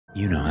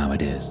You know how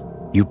it is.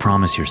 You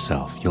promise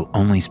yourself you'll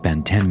only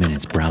spend 10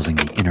 minutes browsing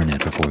the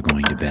internet before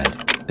going to bed.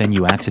 Then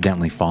you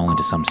accidentally fall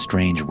into some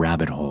strange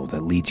rabbit hole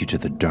that leads you to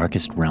the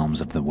darkest realms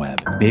of the web.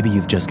 Maybe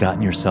you've just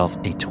gotten yourself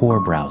a Tor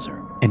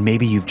browser, and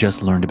maybe you've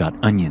just learned about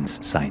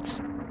Onion's sites.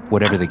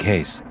 Whatever the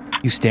case,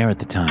 you stare at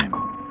the time.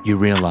 You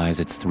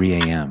realize it's 3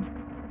 a.m.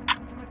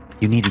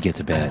 You need to get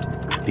to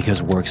bed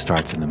because work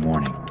starts in the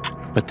morning.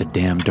 But the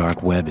damn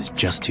dark web is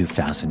just too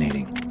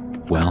fascinating.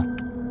 Well,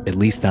 at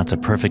least that's a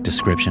perfect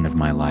description of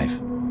my life.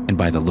 And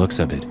by the looks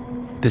of it,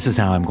 this is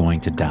how I'm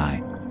going to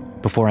die.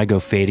 Before I go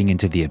fading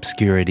into the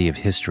obscurity of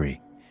history,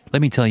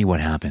 let me tell you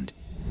what happened.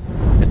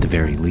 At the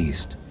very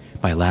least,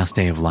 my last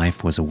day of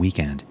life was a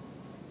weekend.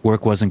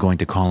 Work wasn't going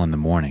to call in the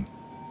morning,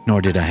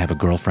 nor did I have a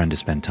girlfriend to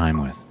spend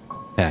time with.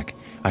 Heck,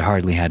 I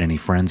hardly had any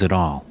friends at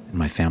all, and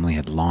my family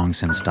had long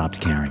since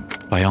stopped caring.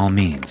 By all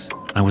means,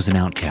 I was an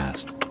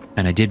outcast,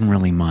 and I didn't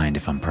really mind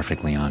if I'm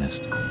perfectly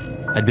honest.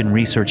 I'd been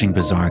researching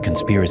bizarre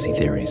conspiracy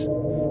theories.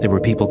 There were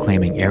people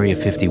claiming Area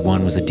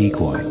 51 was a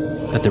decoy,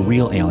 that the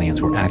real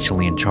aliens were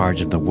actually in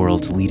charge of the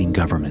world's leading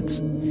governments.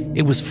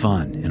 It was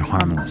fun and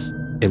harmless.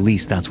 At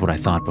least that's what I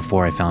thought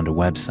before I found a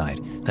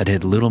website that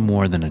had little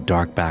more than a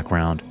dark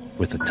background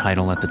with a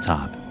title at the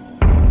top.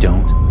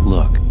 "Don't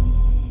look"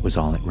 was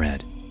all it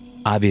read.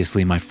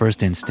 Obviously, my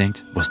first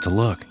instinct was to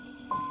look.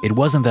 It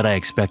wasn't that I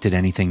expected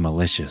anything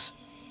malicious,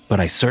 but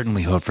I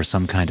certainly hoped for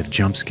some kind of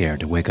jump scare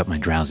to wake up my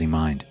drowsy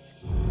mind.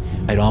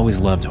 I'd always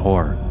loved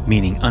horror,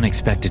 meaning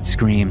unexpected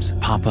screams,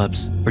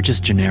 pop-ups, or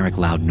just generic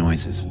loud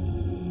noises.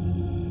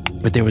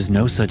 But there was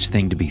no such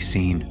thing to be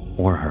seen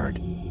or heard.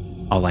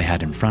 All I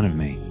had in front of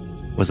me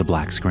was a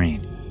black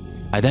screen.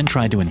 I then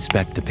tried to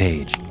inspect the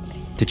page,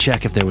 to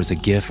check if there was a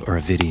GIF or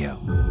a video.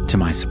 To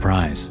my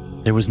surprise,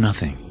 there was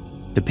nothing.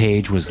 The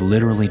page was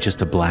literally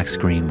just a black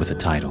screen with a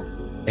title,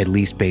 at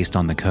least based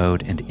on the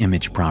code and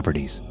image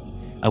properties.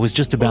 I was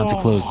just about to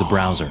close the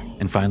browser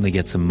and finally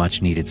get some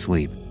much-needed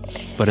sleep.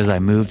 But as I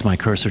moved my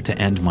cursor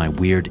to end my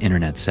weird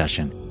internet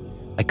session,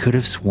 I could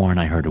have sworn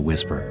I heard a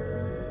whisper.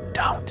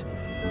 "Don't,"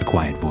 a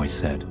quiet voice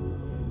said.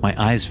 My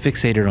eyes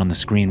fixated on the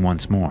screen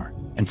once more,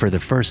 and for the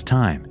first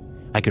time,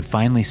 I could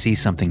finally see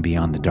something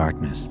beyond the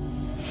darkness.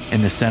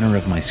 In the center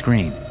of my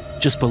screen,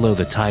 just below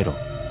the title,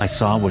 I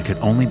saw what could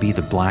only be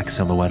the black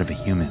silhouette of a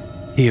human.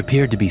 He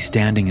appeared to be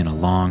standing in a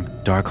long,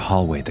 dark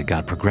hallway that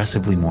got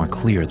progressively more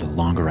clear the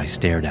longer I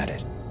stared at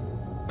it.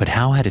 But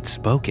how had it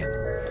spoken?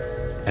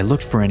 I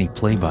looked for any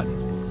play button,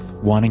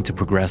 wanting to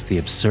progress the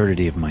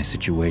absurdity of my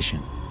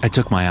situation. I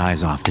took my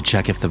eyes off to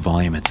check if the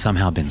volume had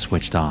somehow been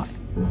switched off.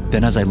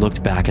 Then as I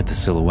looked back at the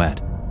silhouette,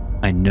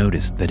 I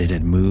noticed that it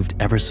had moved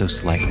ever so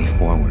slightly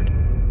forward.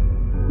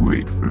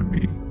 "Wait for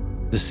me,"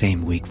 the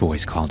same weak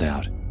voice called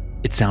out.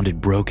 It sounded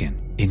broken,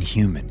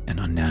 inhuman, and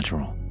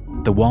unnatural.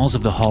 The walls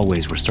of the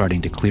hallways were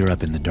starting to clear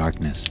up in the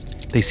darkness.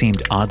 They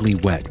seemed oddly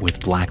wet with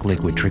black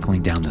liquid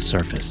trickling down the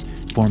surface,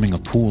 forming a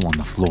pool on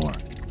the floor.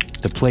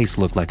 The place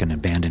looked like an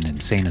abandoned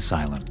insane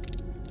asylum.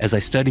 As I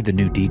studied the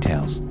new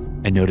details,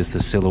 I noticed the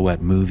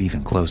silhouette move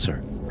even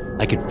closer.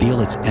 I could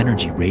feel its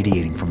energy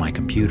radiating from my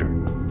computer.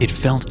 It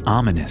felt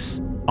ominous,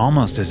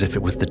 almost as if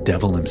it was the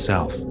devil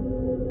himself.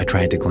 I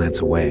tried to glance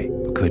away,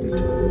 but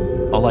couldn't.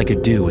 All I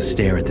could do was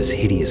stare at this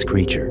hideous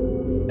creature.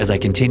 As I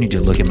continued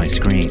to look at my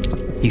screen,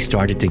 he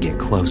started to get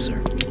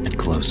closer and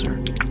closer.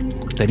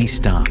 Then he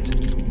stopped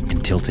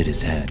and tilted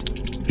his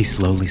head. He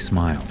slowly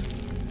smiled,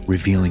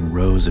 revealing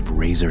rows of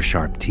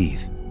razor-sharp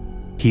teeth.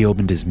 He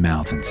opened his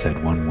mouth and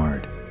said one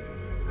word.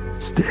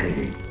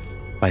 "Stay."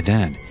 By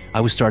then,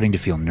 I was starting to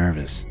feel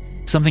nervous.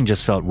 Something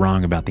just felt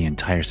wrong about the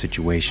entire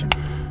situation.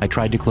 I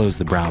tried to close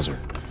the browser,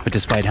 but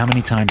despite how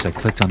many times I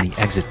clicked on the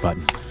exit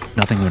button,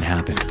 nothing would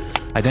happen.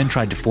 I then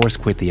tried to force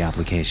quit the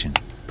application,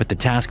 but the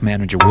task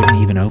manager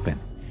wouldn't even open.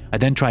 I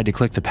then tried to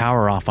click the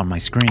power off on my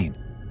screen.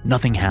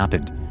 Nothing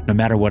happened. No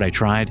matter what I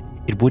tried,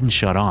 it wouldn't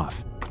shut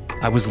off.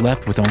 I was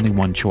left with only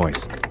one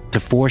choice, to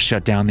force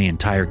shut down the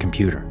entire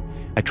computer.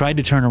 I tried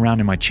to turn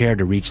around in my chair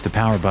to reach the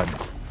power button,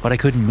 but I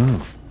couldn't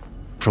move.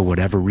 For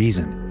whatever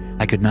reason,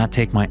 I could not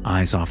take my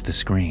eyes off the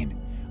screen.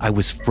 I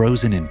was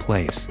frozen in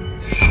place.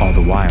 All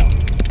the while,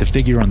 the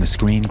figure on the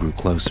screen grew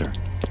closer.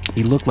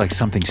 He looked like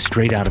something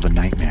straight out of a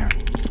nightmare.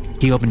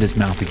 He opened his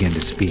mouth again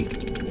to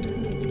speak.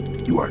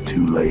 "You are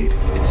too late,"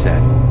 it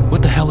said.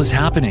 "What the hell is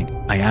happening?"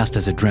 I asked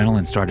as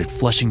adrenaline started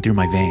flushing through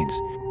my veins.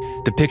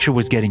 The picture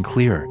was getting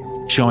clearer,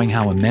 showing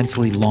how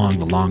immensely long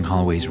the long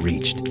hallways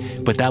reached.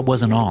 But that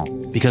wasn't all,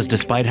 because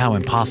despite how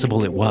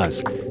impossible it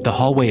was, the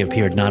hallway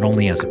appeared not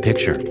only as a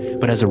picture,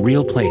 but as a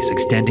real place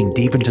extending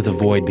deep into the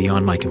void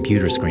beyond my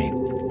computer screen.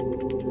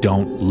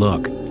 "Don't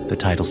look," the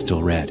title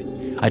still read.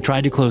 I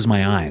tried to close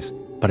my eyes,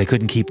 but I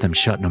couldn't keep them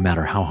shut no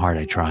matter how hard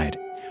I tried.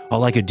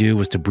 All I could do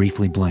was to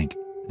briefly blink,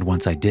 and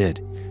once I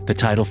did, the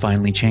title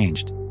finally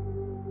changed.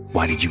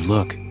 "Why did you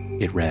look?"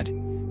 it read.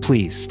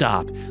 "Please,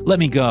 stop. Let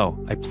me go,"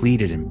 I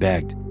pleaded and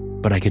begged,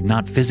 but I could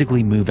not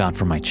physically move out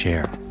from my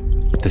chair.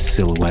 The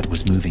silhouette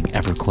was moving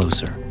ever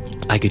closer.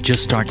 I could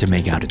just start to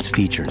make out its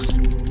features.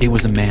 It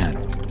was a man.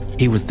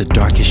 He was the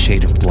darkest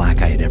shade of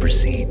black I had ever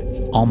seen,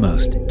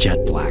 almost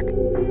jet black.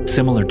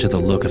 similar to the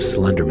look of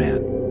Slender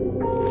Man.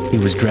 He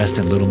was dressed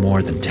in little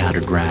more than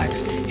tattered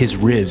rags. His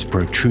ribs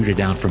protruded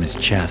out from his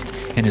chest,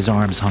 and his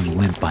arms hung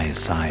limp by his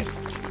side.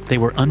 They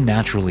were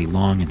unnaturally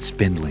long and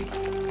spindly.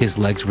 His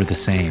legs were the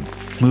same,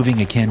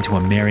 moving akin to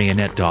a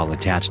marionette doll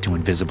attached to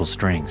invisible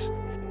strings.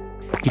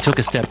 He took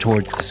a step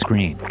towards the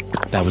screen.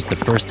 That was the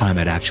first time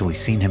I'd actually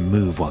seen him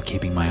move while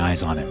keeping my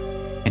eyes on him,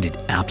 and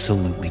it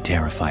absolutely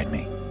terrified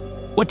me.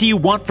 "What do you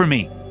want from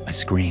me?" I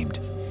screamed.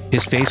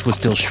 His face was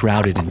still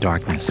shrouded in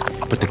darkness,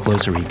 but the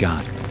closer he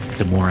got,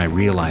 the more I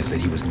realized that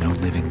he was no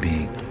living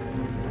being.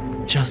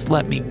 "Just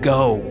let me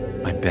go,"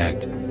 I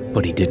begged,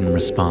 but he didn't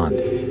respond.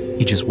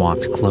 He just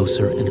walked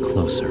closer and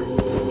closer,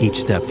 each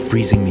step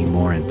freezing me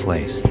more in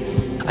place.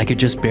 I could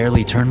just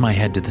barely turn my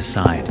head to the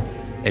side,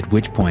 at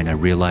which point I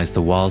realized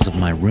the walls of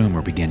my room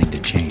were beginning to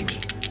change.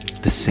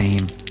 The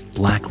same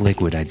black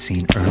liquid I'd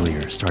seen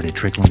earlier started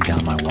trickling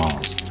down my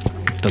walls.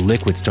 The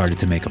liquid started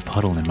to make a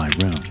puddle in my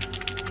room.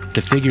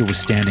 The figure was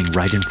standing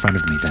right in front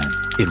of me then.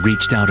 It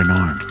reached out an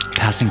arm,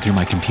 passing through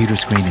my computer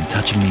screen and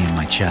touching me in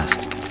my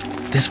chest.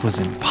 This was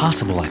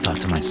impossible, I thought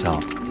to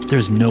myself.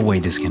 There's no way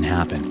this can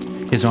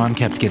happen. His arm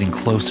kept getting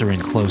closer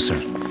and closer.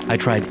 I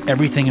tried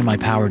everything in my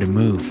power to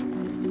move,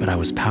 but I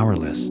was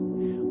powerless,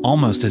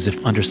 almost as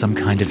if under some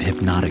kind of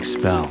hypnotic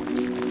spell.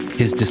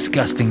 His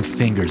disgusting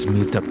fingers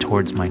moved up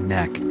towards my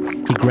neck.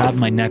 He grabbed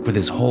my neck with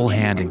his whole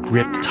hand and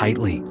gripped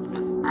tightly.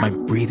 My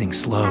breathing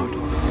slowed.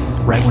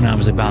 Right when I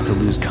was about to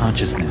lose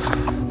consciousness,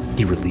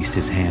 he released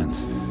his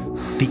hands.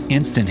 The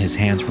instant his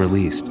hands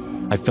released,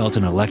 I felt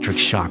an electric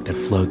shock that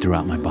flowed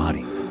throughout my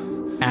body.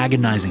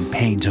 Agonizing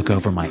pain took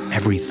over my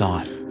every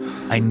thought.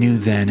 I knew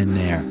then and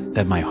there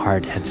that my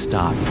heart had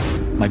stopped.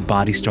 My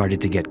body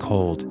started to get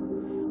cold.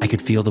 I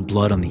could feel the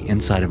blood on the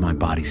inside of my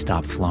body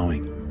stop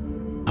flowing.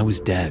 I was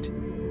dead,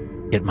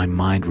 yet my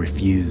mind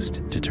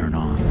refused to turn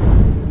off.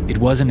 It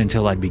wasn't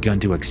until I'd begun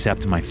to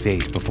accept my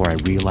fate before I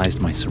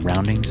realized my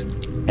surroundings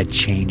had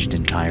changed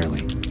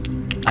entirely.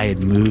 I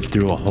had moved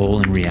through a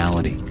hole in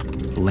reality,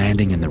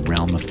 landing in the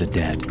realm of the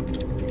dead.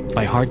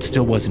 My heart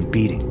still wasn't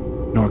beating,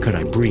 nor could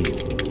I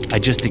breathe. I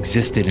just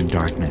existed in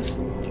darkness.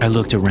 I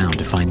looked around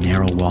to find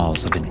narrow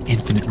walls of an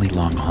infinitely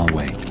long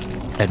hallway.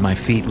 At my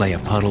feet lay a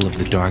puddle of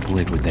the dark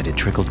liquid that had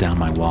trickled down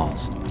my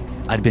walls.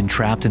 I'd been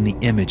trapped in the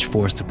image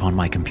forced upon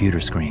my computer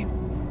screen,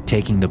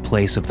 taking the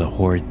place of the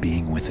horrid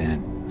being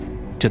within.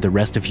 To the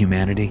rest of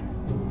humanity,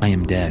 I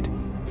am dead.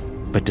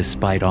 But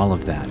despite all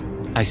of that,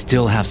 I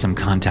still have some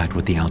contact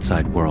with the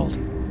outside world.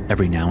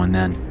 Every now and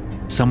then,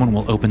 someone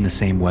will open the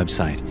same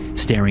website,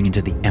 staring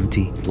into the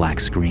empty, black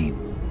screen.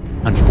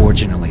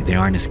 Unfortunately, they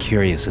aren't as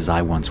curious as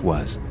I once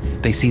was.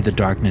 They see the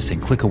darkness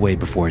and click away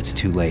before it's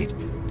too late.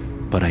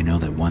 But I know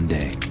that one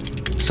day,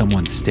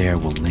 someone's stare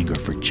will linger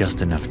for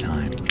just enough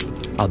time.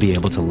 I'll be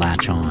able to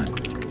latch on,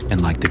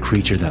 and like the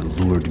creature that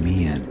lured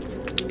me in,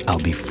 I'll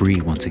be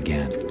free once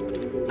again.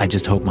 I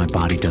just hope my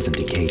body doesn't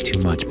decay too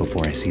much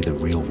before I see the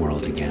real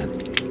world again.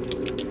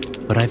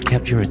 But I've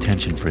kept your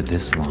attention for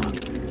this long,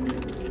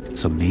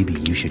 so maybe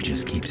you should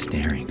just keep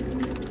staring.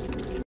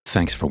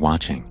 Thanks for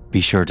watching. Be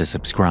sure to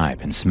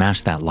subscribe and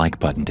smash that like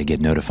button to get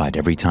notified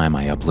every time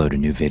I upload a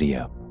new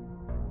video.